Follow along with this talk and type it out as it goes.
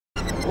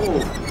Oh,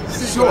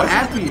 so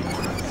happy.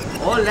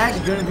 All that's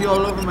gonna be all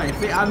over my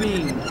face. I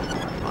mean,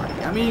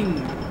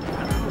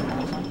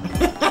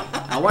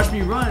 now watch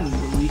me run,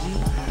 Luigi.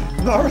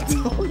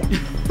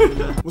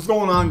 Naruto. What's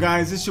going on,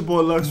 guys? It's your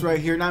boy Lux right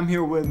here, and I'm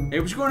here with. Hey,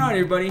 what's going on,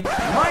 everybody?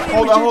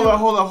 Hold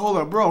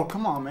on, bro.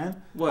 Come on,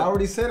 man. What? I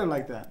already said it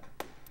like that.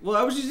 Well,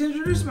 I was just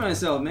introducing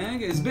myself,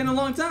 man. It's been a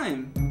long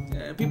time.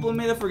 People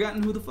may have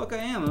forgotten who the fuck I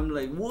am. I'm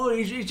like, whoa,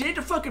 it's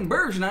the fucking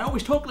birds, and I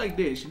always talk like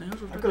this. And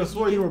I could have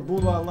swore you were Boo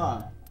La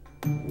La.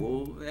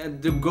 Well,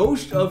 the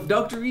ghost of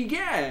Dr.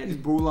 Egad. He's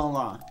Boo La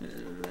La.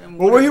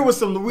 Well, we're here with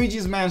some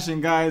Luigi's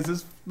Mansion, guys.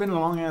 It's been a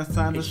long ass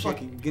time. Let's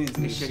fucking get into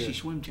this shit. It's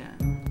swim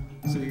time.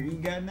 So you're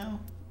Egad now?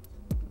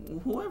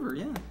 Whoever,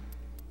 yeah.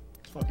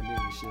 Let's fucking do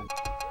this shit.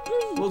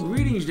 Well,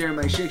 greetings there,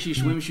 my sexy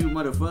swimsuit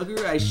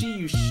motherfucker. I see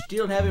you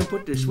still haven't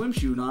put the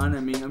swimsuit on.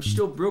 I mean, I'm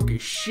still broke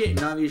as shit,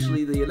 and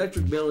obviously the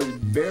electric bill is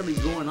barely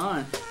going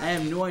on. I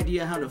have no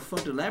idea how the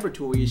fuck the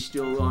laboratory is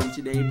still on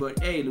today, but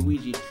hey,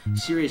 Luigi,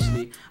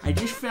 seriously, I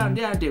just found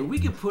out that we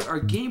could put our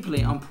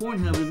gameplay on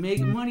Pornhub and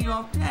make money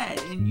off that.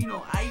 And you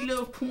know, I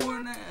love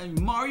porn,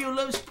 Mario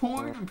loves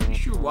porn. I'm pretty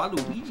sure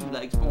Waluigi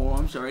likes porn. Oh,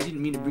 I'm sorry, I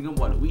didn't mean to bring up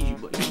Waluigi,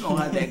 but you know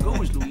how that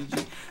goes,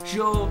 Luigi.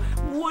 So,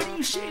 what do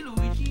you say,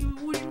 Luigi?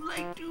 Would you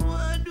like to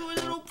do a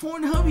little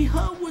porn hubby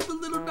hub with a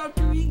little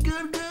Dr.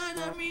 Egad?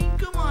 I mean,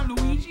 come on,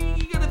 Luigi,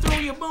 you gotta throw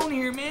your bone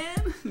here,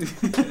 man.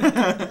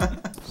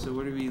 So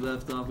where did we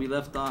left off? We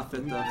left off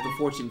at the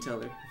fortune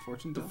teller.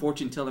 The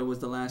fortune teller was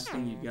the last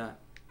thing you got.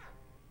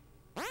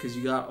 Cause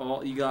you got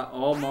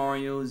all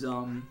Mario's.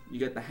 You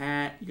got the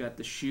hat, you got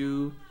the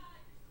shoe.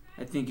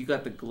 I think you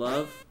got the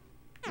glove.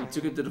 You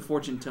took it to the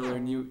fortune teller,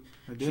 and you.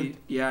 I did.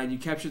 You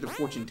captured the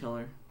fortune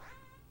teller.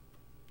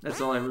 That's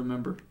all I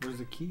remember. Where's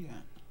the key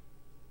at?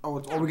 Oh,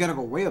 we gotta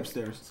go way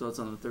upstairs. So it's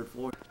on the 3rd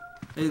floor.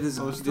 Hey, there's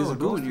a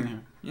ghost in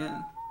here.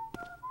 Yeah.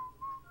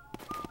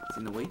 It's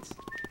in the weights.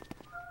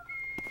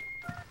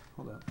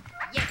 Hold up.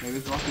 Maybe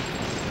it's Rocky.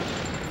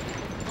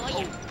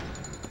 Oh.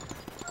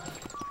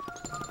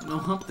 No,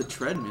 hump the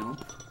treadmill.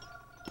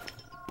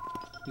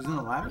 He's in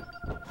the ladder?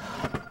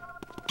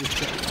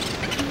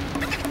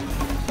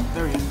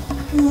 There he is.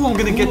 Ooh, I'm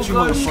gonna get you,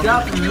 motherfucker.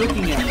 Stop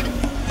looking at me.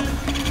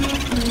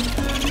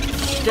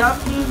 Stop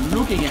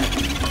looking at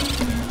me.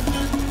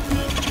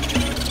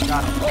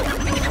 Got him.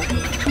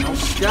 Nope.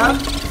 Stop.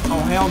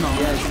 Oh, hell no.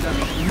 Yeah, stop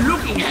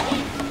looking at me.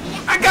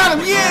 I got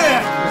him,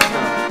 yeah!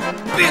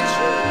 Bitch!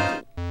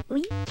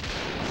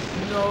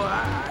 No,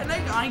 I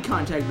like eye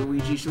contact,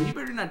 Luigi, so you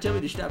better not tell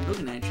me to stop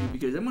looking at you,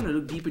 because I'm gonna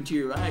look deep into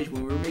your eyes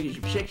when we're making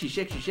some sexy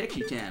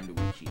time,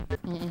 Luigi.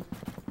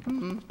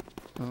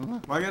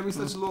 Why you gotta be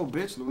such a little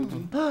bitch,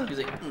 Luigi? He's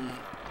like,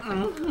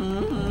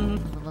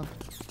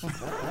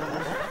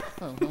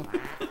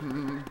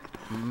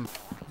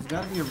 There's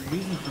gotta be a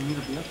reason for me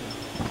to be up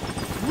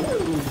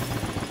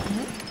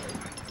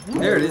there.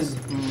 There it is.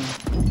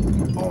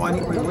 Oh,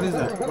 wait, what is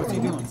that? What's he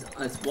doing?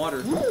 It's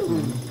water.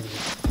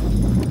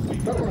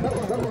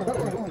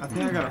 I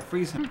think I gotta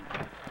freeze him.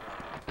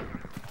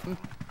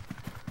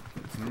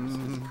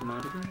 Come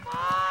out again.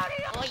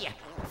 Oh yeah.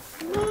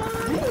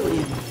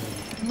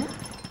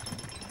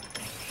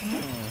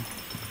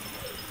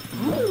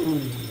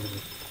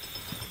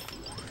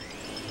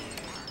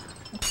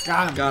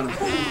 Got him. Got him.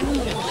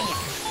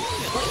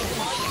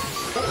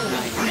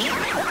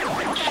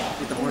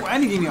 Oh,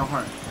 and he gave me a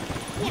heart.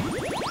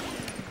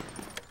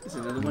 There's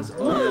another one.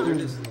 Oh, yeah, there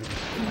it is.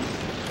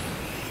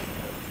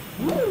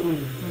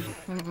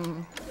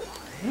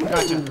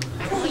 Gotcha.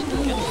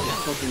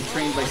 Fucking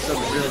trained by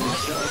Sub-Zero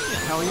himself.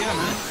 Hell yeah,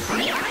 man.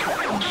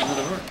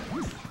 Another heart.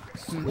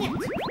 Sweet.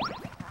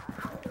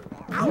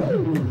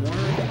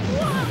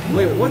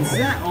 Wait, what's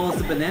that? Oh,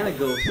 it's a banana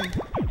ghost.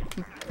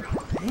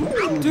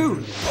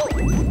 Dude.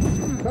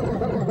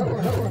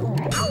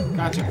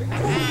 Gotcha.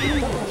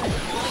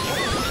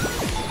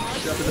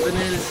 Drop the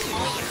bananas.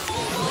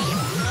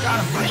 Got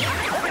him.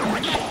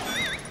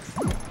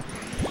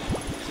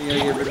 So you gotta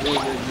get rid of those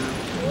guys now.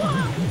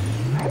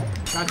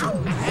 Gotcha.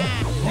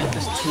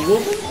 There's 2 of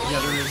them? Yeah,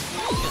 there is.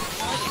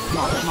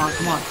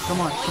 Come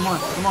on.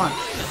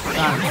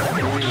 Got him.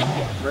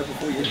 Right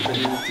before you hit the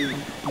banana too.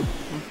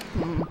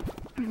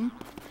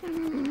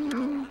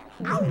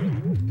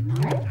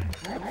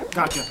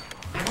 Gotcha.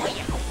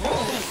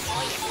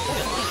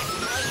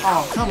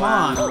 Oh, come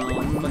on. Oh,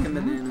 fucking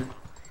banana.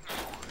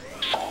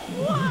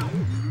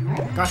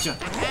 Gotcha.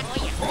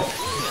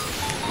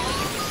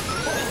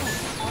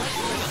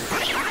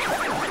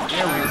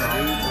 There we go.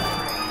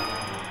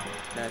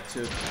 That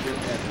took good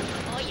effort.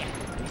 Oh yeah.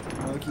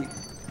 Another key.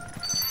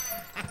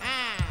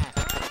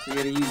 So you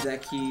gotta use that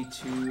key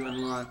to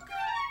unlock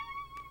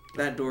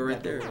that door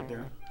right there.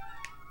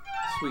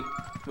 Sweet.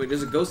 Wait,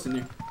 there's a ghost in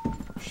there.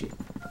 Shit.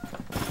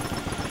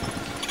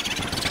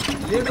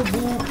 Little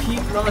boo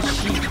peep lost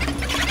sheep.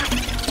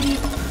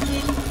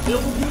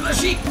 Little boo peep lost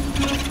sheep.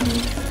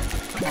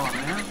 Come on,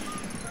 man.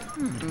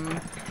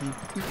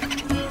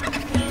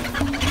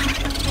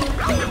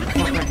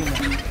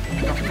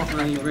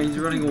 He's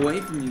running away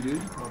from you,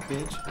 dude. Little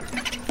bitch.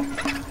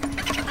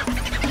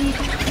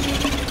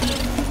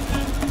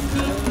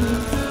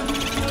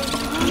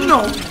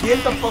 No,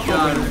 get the fuck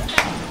out of here.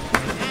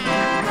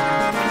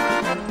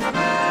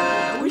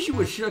 I wish you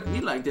would shuck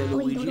me like that,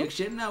 Luigi,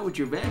 except not with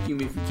your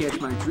vacuum if you catch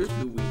my drift,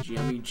 Luigi.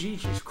 I mean,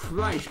 Jesus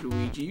Christ,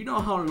 Luigi. You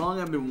know how long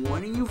I've been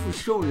warning you for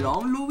so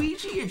long,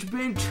 Luigi? It's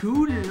been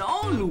too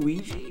long,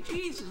 Luigi.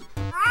 Jesus.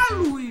 Ah,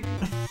 Luigi.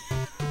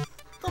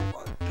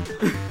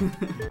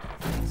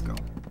 Let's go.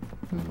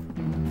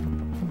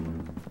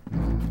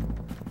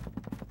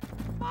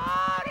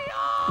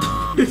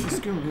 She's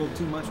screaming a little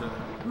too much right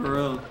now. For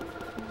real.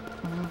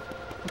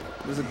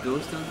 There's a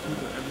ghost on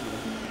people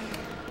everywhere.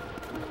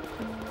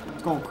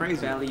 It's going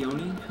crazy.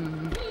 Valioni?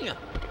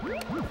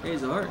 Hey,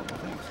 it's art.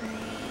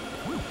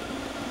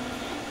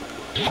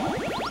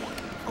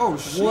 Oh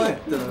shit.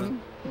 What the?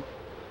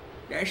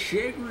 That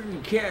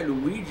sacred cat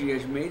Luigi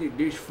has made it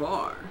this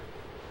far.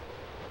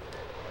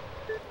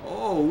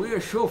 Oh, we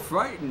are so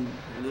frightened,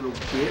 little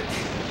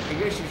bitch. I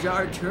guess it's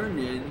our turn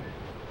then.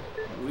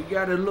 We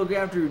gotta look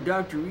after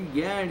Dr.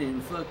 Egad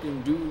and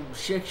fucking do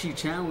sexy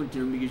time with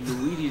him because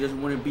Luigi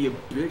doesn't want to be a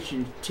bitch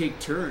and take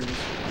turns.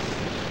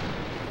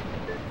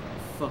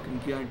 Fucking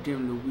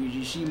goddamn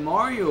Luigi. See,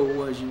 Mario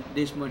wasn't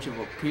this much of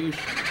a patient.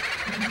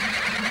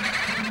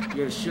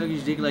 You gotta shug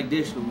his dick like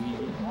this,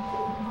 Luigi.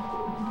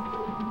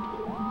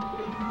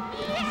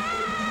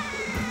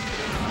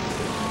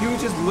 He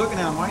was just looking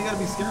at him. Why you gotta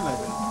be scared like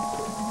that?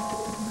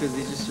 Because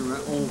they just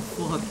surround. Oh,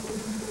 fuck.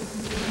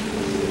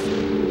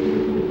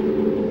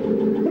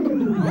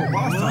 Oh,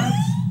 boss time.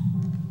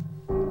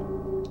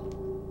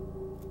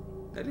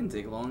 That didn't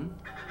take long.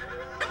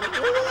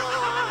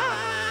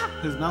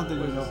 His mouth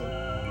didn't open.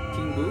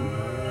 King Boo?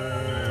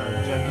 It's a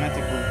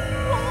gigantic boo.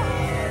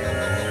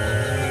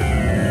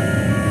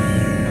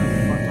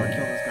 How the fuck do I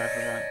kill this guy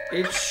for that?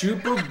 It's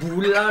Super Boo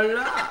La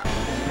La.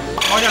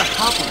 Oh, I gotta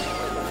pop him.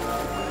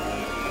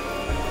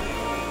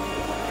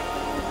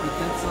 But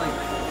that's like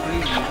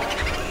crazy.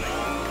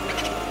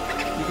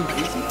 You can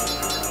freeze him?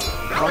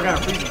 Oh, I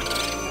gotta freeze him.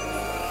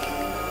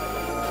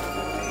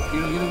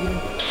 Get him.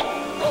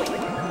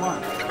 Come on.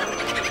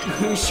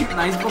 You shoot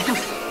nice balls.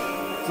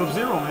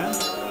 Sub-Zero, man.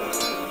 Get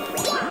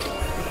the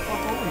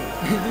fuck over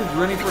here. Dude's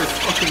running for his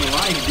fucking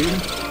life, dude.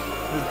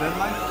 His dead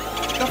life?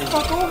 Get the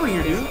fuck over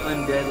here, dude.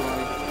 Undead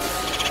life.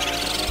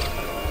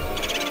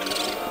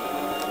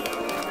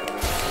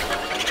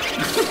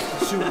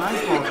 Shoot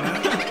nice balls, man.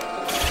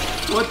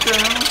 What the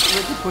hell?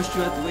 Like he pushed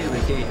you out the way,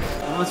 like, hey,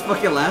 I was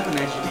fucking laughing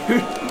at you,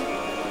 dude.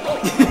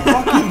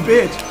 Fucking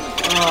bitch.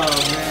 Oh,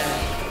 man.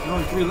 There's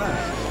only 3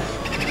 left.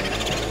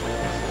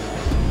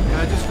 Can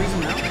I just freeze him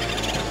now?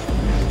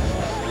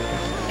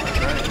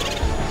 Alright.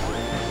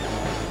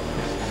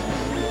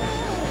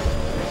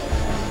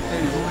 Hey,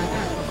 there's one right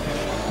there.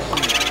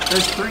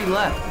 There's 3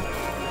 left.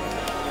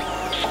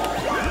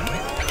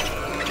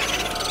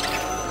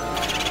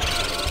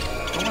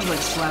 Someone's like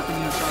slapping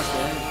you across the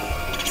head.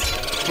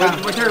 Yeah.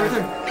 Right there.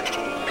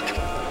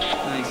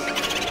 Nice.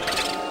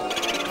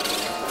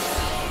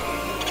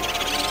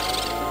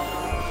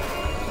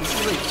 This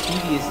is like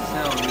tedious as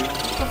hell, dude.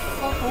 Get the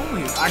fuck over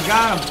here. I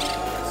got him.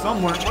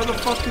 Somewhere. Where the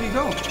fuck did he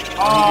go?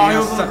 Oh, he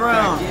was on the Sucked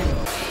ground. back in.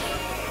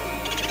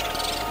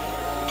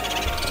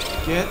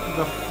 Get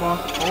the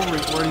fuck over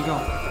here. Where'd he go? I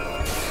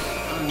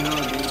don't know,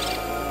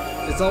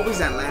 dude. It's always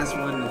that last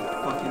one that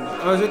fucking.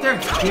 Oh, it's right there.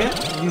 Get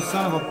you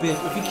son of a bitch.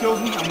 If he kills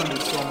me, I'm gonna be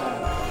so mad.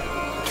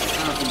 I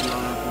don't think you're on.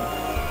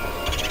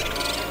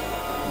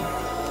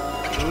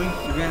 Really?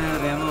 You ran out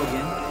of ammo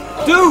again?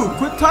 Dude,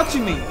 quit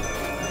touching me.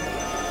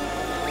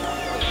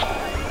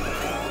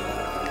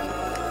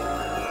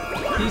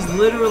 He's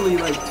literally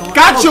like taunting.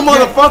 Gotcha, Oh,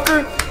 motherfucker!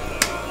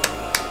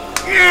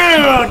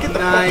 Yeah! Get the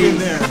fuck in Nice.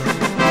 there.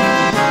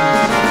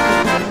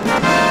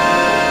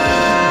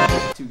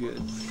 Too good.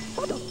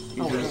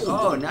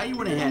 Oh, now you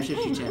want to have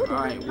 60 10.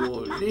 Alright,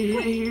 well,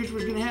 here's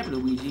what's gonna happen,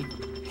 Luigi.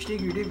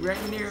 Stick your dick right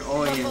in there.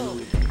 Oh, yeah,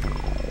 Luigi.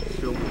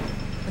 So good.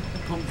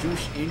 Pump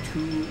juice into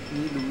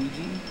me,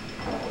 Luigi.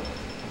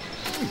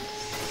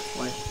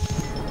 What?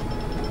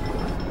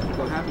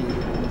 So happy,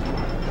 Luigi.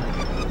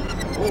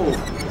 Oh,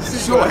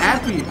 so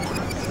happy.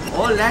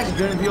 All that's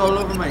gonna be all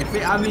over my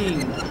face. I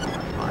mean,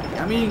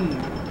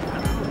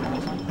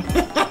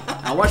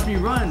 now watch me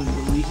run,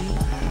 Luigi.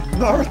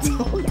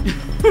 Naruto.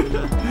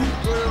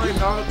 Literally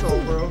Naruto,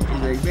 bro.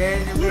 He's like, man,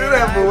 Look at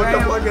that, bro. What the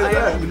fuck is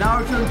that?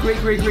 Naruto's great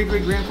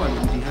grandfather,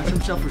 Luigi. Have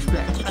some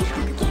self-respect.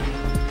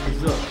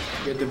 Look,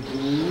 you got the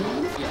blue,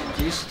 you got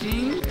this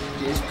thing,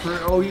 this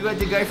oh, you got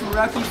the guy from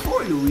Rocky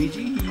 4,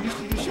 Luigi. He used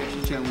to do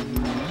sexy time with you,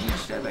 Luigi. You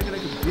step back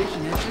like a bitch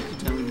and have sexy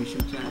time with me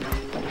sometimes.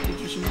 Get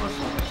you some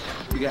muscle.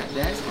 We got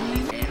that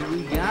thing, and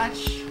we got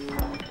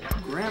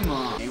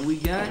Grandma, and we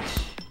got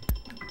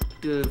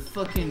the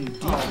fucking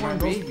deformed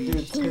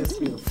babies. Piss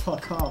me the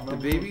fuck off, The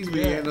babies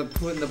we ended up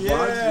putting in the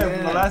box. Yeah,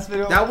 from the last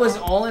video. That was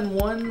all in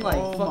one, like,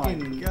 oh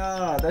fucking. my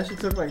god, that shit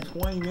took like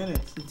 20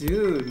 minutes.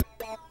 Dude.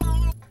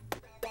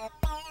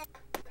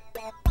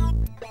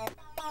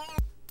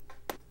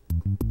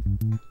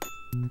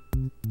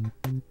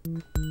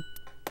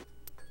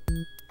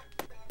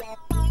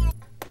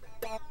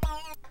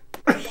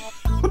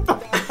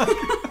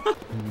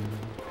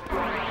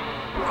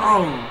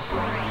 Oh.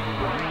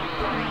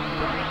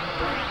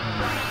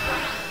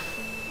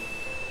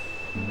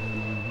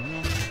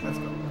 Let's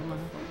go.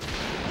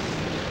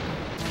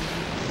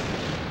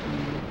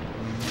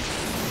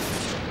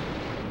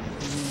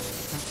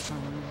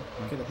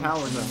 Okay, the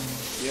power's up.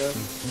 Yeah.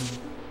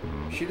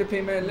 Should have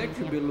paid my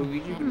electric bill,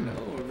 Luigi, but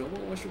no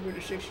one wants to wear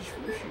the sexy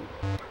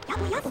swimsuit.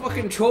 I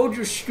fucking told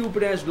you,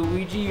 stupid ass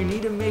Luigi, you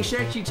need to make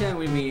sexy time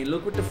with me. And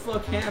look what the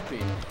fuck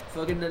happened.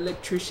 Fucking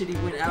electricity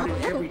went out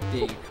and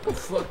everything. I'm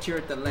fucked here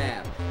at the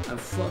lab. I'm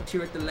fucked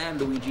here at the lab,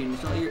 Luigi. And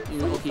it's all your,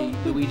 okay,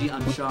 Luigi,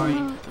 I'm sorry.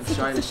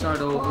 Let's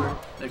start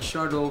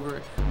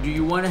over. Do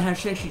you want to have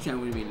sexy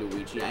time with me,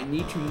 Luigi? I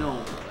need to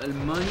know.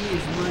 Money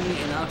is money,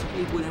 and I'll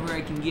take whatever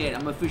I can get.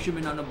 I'm a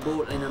fisherman on a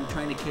boat, and I'm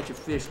trying to catch a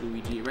fish,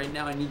 Luigi. Right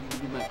now, I need you to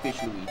be my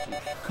fish, Luigi.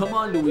 Come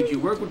on, Luigi,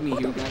 work with me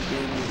here,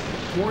 goddammit.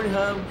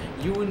 Pornhub,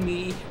 you and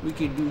me, we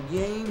can do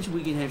games,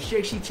 we can have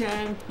sexy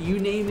time, you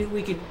name it,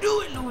 we can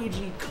do it,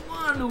 Luigi. Come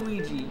on,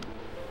 Luigi.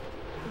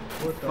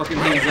 Fucking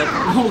hands up.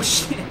 Oh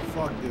shit.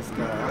 Fuck this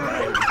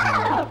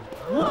guy.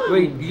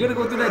 Wait, you gotta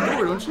go through that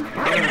door, don't you?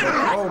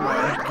 Oh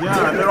my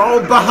god, they're all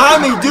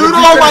behind me, dude.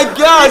 Oh my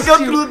god, go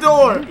through the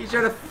door. He's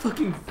trying to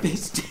fucking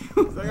fist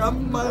you. It's like,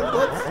 I'm my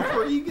butt's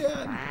for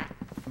EGAD.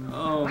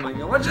 Oh my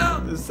god, watch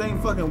out! The same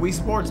fucking Wii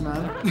Sports,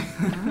 man.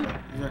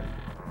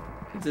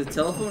 It's a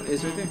telephone?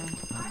 It's right there.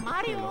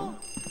 Mario.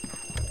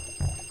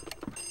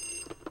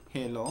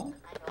 Hello?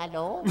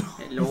 Hello?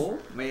 Hello?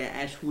 May I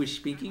ask who is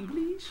speaking,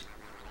 please?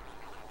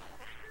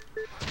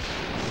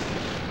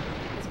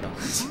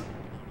 Let's go.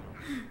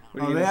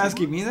 Are they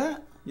asking me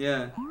that?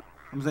 Yeah. I'm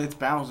gonna say it's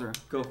Bowser.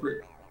 Go for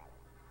it.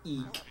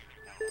 Eek.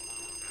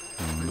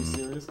 Are you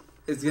serious?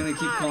 It's gonna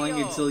keep calling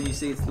you until you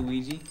say it's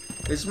Luigi.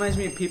 This reminds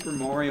me of Paper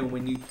Mario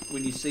when you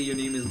say your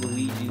name is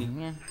Luigi,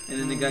 and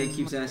then the guy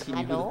keeps asking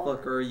you, who the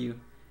fuck are you?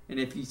 And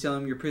if you tell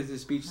him your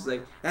Princess Peach, is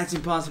like, that's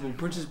impossible.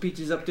 Princess Peach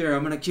is up there.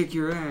 I'm gonna kick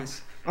your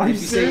ass. Are you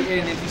serious?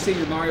 And if you say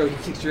you're Mario, he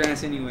kicks your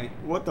ass anyway.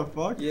 What the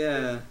fuck?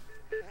 Yeah.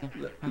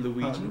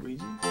 Luigi.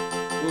 Luigi?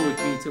 Whoa, with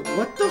me too.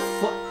 What the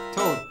fuck?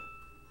 Toad.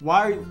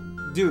 Why are you,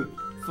 dude?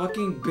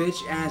 Fucking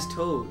bitch ass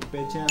Toad.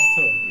 Bitch ass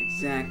Toad.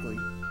 Exactly.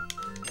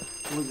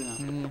 What was it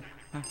now?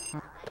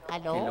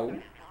 Hello? Hello?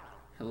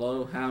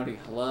 Hello? Howdy?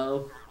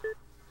 Hello?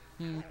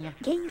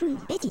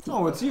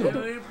 Oh, it's you.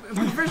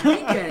 First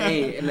weekend,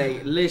 hey,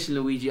 like, listen,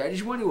 Luigi, I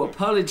just want to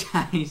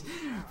apologize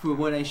for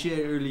what I said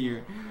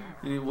earlier.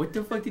 What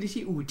the fuck did he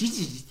say? Ooh,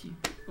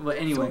 but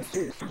anyway,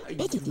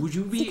 would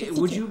you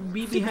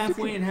meet me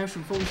halfway and have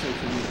some photos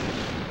with me?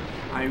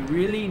 I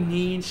really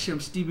need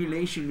some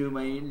stimulation to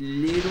my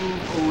little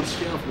old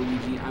self,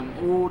 Luigi. I'm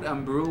old,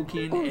 I'm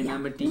broken, and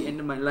I'm at the end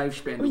of my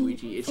lifespan,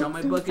 Luigi. It's on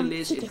my bucket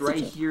list, it's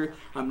right here.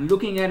 I'm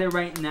looking at it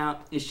right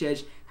now. It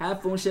says,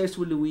 have phone sex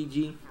with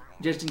Luigi,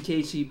 just in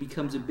case he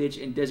becomes a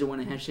bitch and doesn't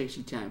want to have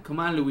sexy time. Come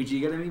on, Luigi,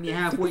 you gotta meet me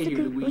halfway here,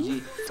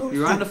 Luigi.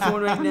 You're on the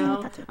phone right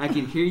now. I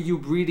can hear you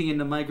breathing in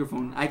the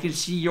microphone. I can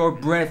see your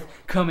breath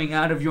coming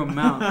out of your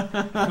mouth.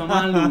 Come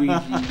on, Luigi.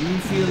 You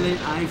feel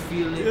it, I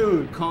feel it.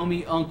 Dude. Call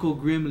me Uncle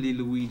Grimly,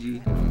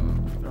 Luigi.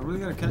 I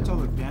really gotta catch all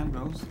the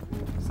gambos.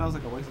 Sounds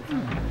like a waste of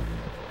time.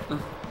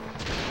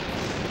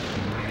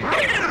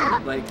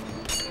 Like,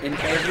 in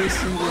every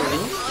single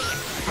room?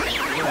 I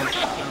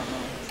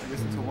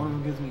guess until one of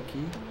them gives me a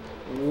key.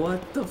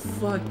 What the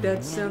fuck?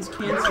 That sounds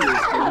cancerous,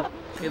 dude.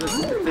 Hey, let's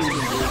look at this one,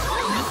 dude.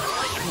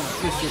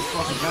 This shit's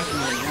fucking back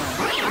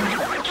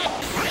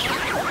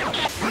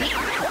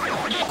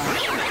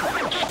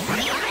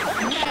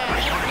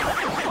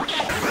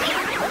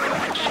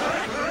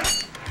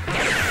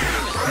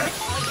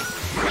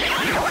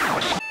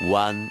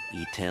One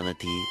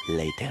eternity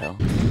later. Oh,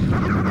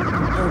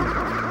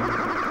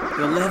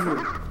 the lever.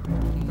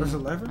 There's a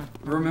lever?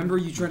 Remember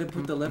you tried to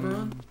put the lever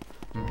on?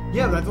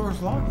 Yeah, that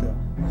door's locked though.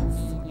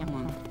 Come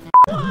on.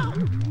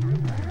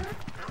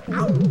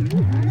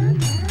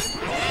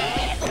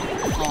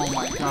 Oh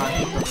my god,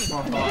 get the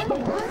fuck off.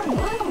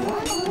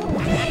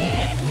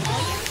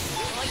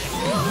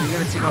 You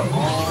gotta take out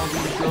all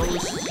these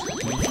ghosts.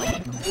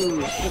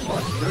 Ooh,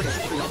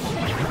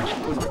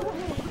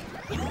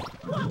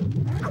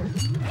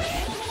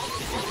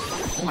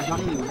 oh my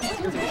god.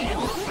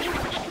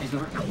 He's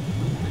not.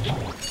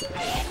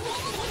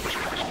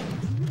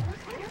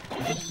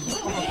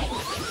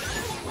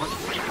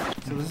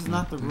 So this is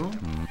not the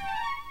room?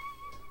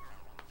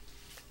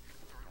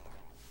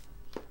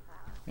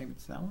 Maybe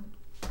it's that one?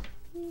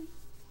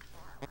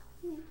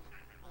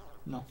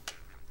 No.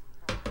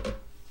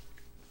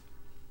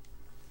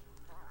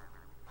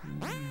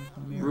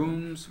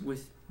 Rooms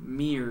with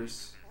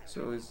mirrors.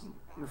 So it's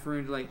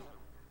referring to like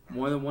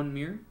more than one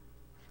mirror?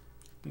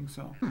 I think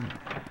so.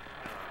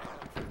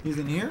 He's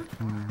in here?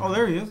 Oh,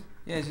 there he is.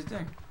 Yeah, he's just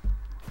there.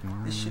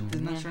 This shit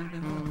does not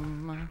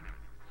shine.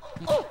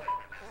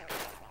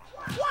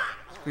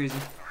 It's crazy.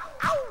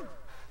 How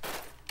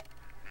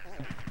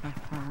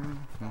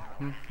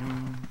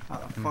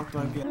the fuck do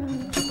I get?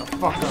 Shut the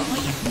fuck up.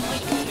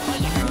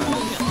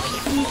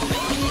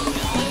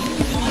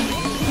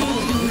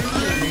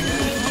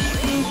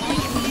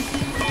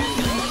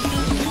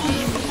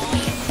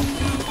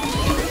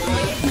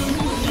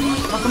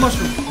 Not the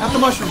mushroom. Not the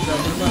mushroom.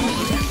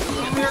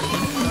 Come here.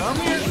 Come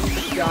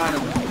here. Got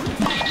him.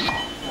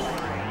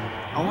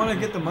 I want to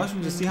get the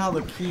mushroom to see how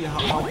the key,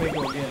 how big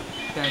it'll get.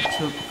 That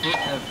took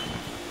forever.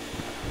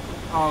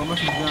 Oh, the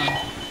mushroom's done.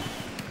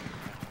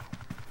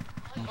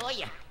 Oh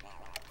yeah.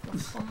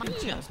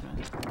 Yes,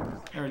 man.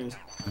 There it is.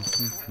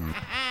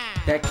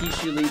 That key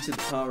should lead to the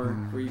power.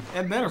 Where you,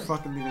 It better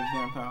fucking be the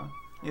damn power.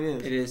 It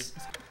is. it is.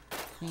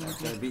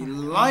 It's gotta be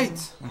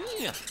light.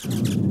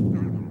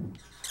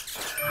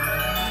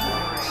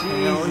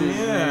 Jesus,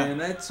 yeah. man,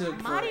 that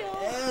took Mario.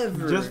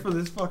 forever. Just for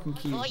this fucking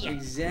key. Oh, yeah.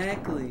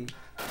 Exactly.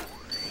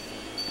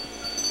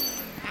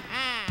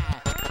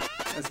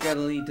 That's gotta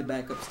lead to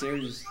back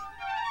upstairs.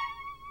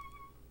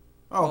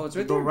 Oh, it's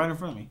right go there. right in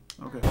front of me.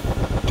 Okay.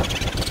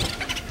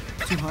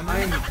 200.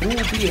 I'm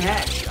booby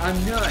hatch. I'm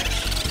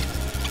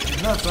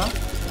nuts. Nuts, huh?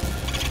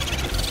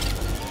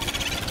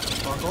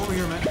 Fuck over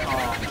here, man.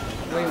 Oh,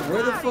 Wait,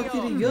 where the fuck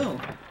did he go?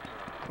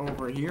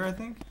 over here, I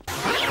think.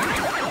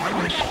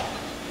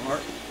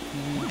 Mark.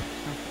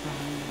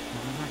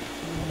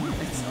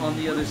 It's on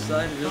the other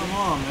side, really. Come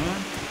on,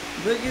 man.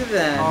 Look at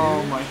that.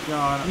 Oh dude. my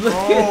god. Look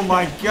Oh at-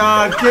 my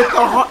god. Get the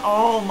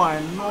oh my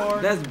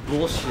lord. That's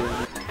bullshit.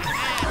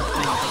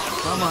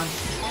 Come on.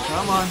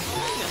 Come on.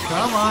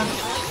 Come on.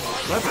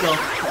 Let's go.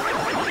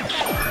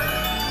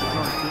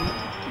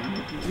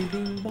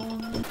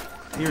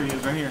 Here he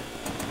is, right here.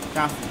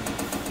 Got him.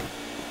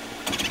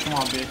 Come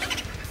on, bitch.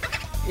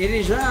 It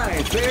is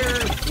I, Bear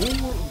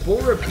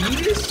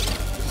Borabetus?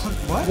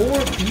 What?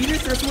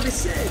 Borabetus? That's what it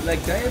said.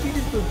 Like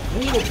diabetes, but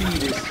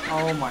Borabetus.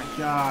 Oh my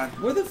god.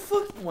 Where the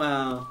fuck?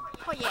 Wow.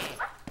 Oh yeah.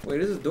 Wait,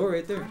 there's a door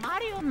right there.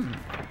 Mario.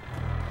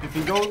 If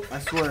he goes, I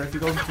swear, if he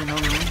goes into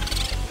another room.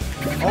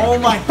 Oh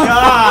my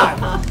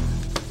god!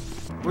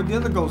 Where'd the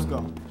other ghost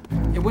go?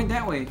 It went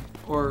that way.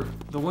 Or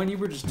the one you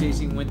were just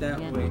chasing went that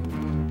way.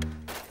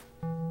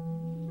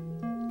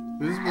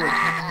 This is where,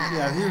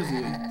 yeah, here's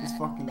this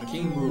fucking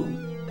King Boo.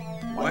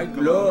 White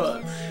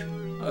gloves.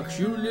 A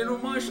cute little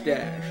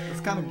mustache.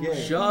 It's kind of gay.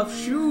 Soft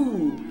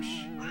shoes.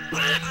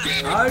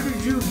 How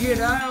did you get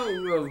out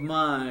of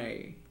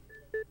my...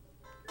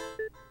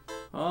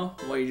 Oh,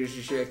 wait just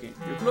a second.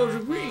 Your clothes are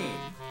green.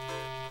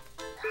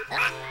 What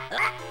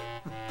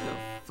the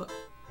fuck?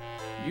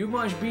 You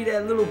must be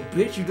that little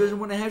bitch who doesn't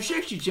want to have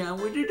sexy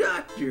time with the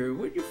doctor.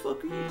 What the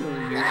fuck are you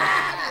doing here?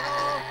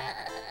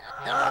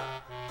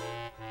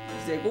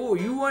 He's like, oh,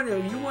 you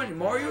want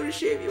Mario to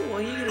save you? Well,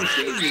 he ain't gonna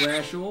save you,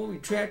 asshole. We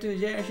trapped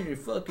his ass in your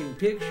fucking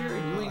picture,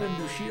 and you ain't gonna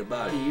do shit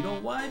about it. You know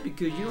why?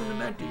 Because you don't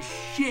amount to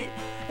shit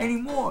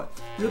anymore.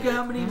 Look at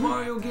how many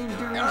Mario games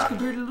there is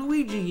compared to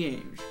Luigi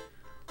games.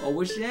 Oh,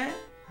 what's that?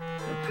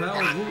 A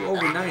power of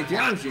over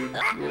 9,000?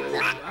 Well,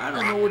 I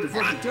don't know what the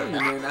fuck to tell you,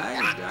 man.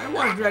 I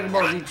watched Dragon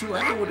Ball Z too.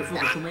 I know what the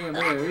fuck a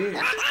Kamehameha is.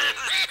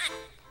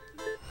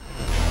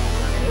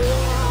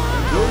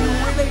 Go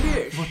away like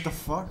this. What the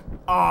fuck?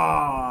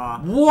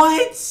 Ah.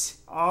 What?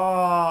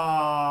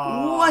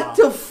 Ah. What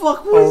the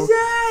fuck was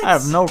that? I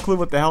have no clue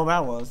what the hell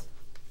that was.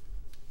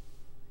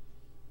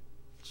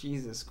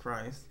 Jesus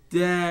Christ.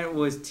 That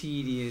was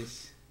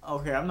tedious.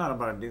 Okay, I'm not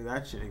about to do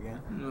that shit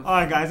again. No.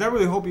 Alright, guys, I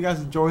really hope you guys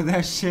enjoyed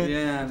that shit.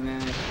 Yeah,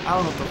 man. I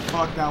don't know what the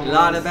fuck that was. A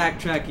lot of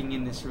backtracking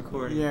in this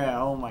recording. Yeah,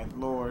 oh my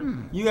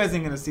lord. You guys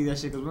ain't gonna see that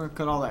shit because we're gonna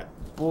cut all that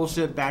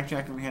bullshit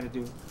backtracking we had to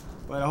do.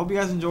 But I hope you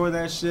guys enjoyed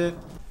that shit.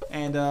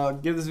 And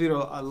give this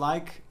video a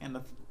like and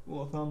a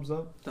little thumbs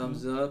up.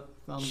 Thumbs up.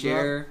 Thumbs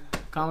Share.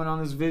 up. Comment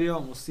on this video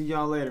and we'll see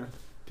y'all later.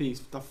 Peace.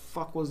 What the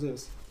fuck was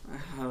this?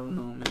 I don't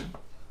know, man.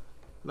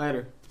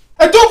 Later.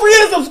 And don't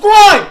forget to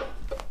subscribe!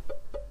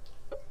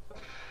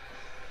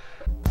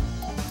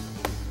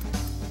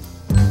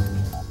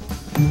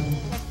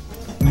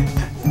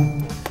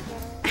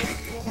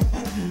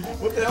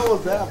 What the hell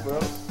was that, bro?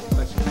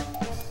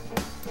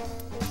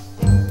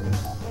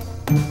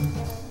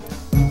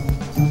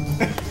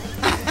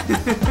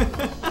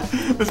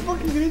 Let's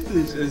fucking hit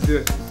this. Let's do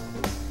it.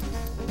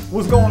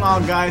 What's going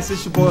on, guys?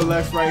 It's your boy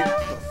Lex, right?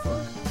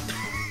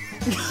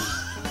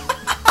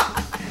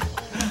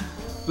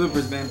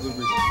 Bloopers, man.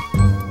 Bloopers.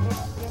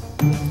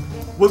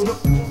 What's go?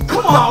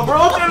 Come on, bro!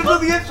 I'm trying to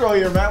do the intro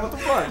here, man. What the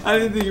fuck? I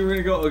didn't think you were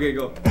gonna go. Okay,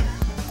 go.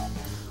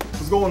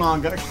 What's going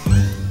on, guys?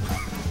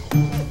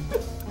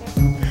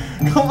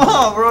 Come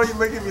on, bro! You're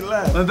making me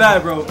laugh. My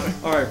bad, bro.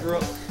 All right, bro.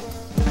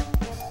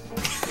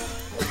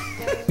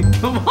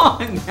 Come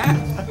on,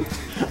 man.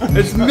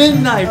 It's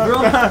midnight, bro.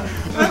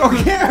 I don't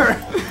care.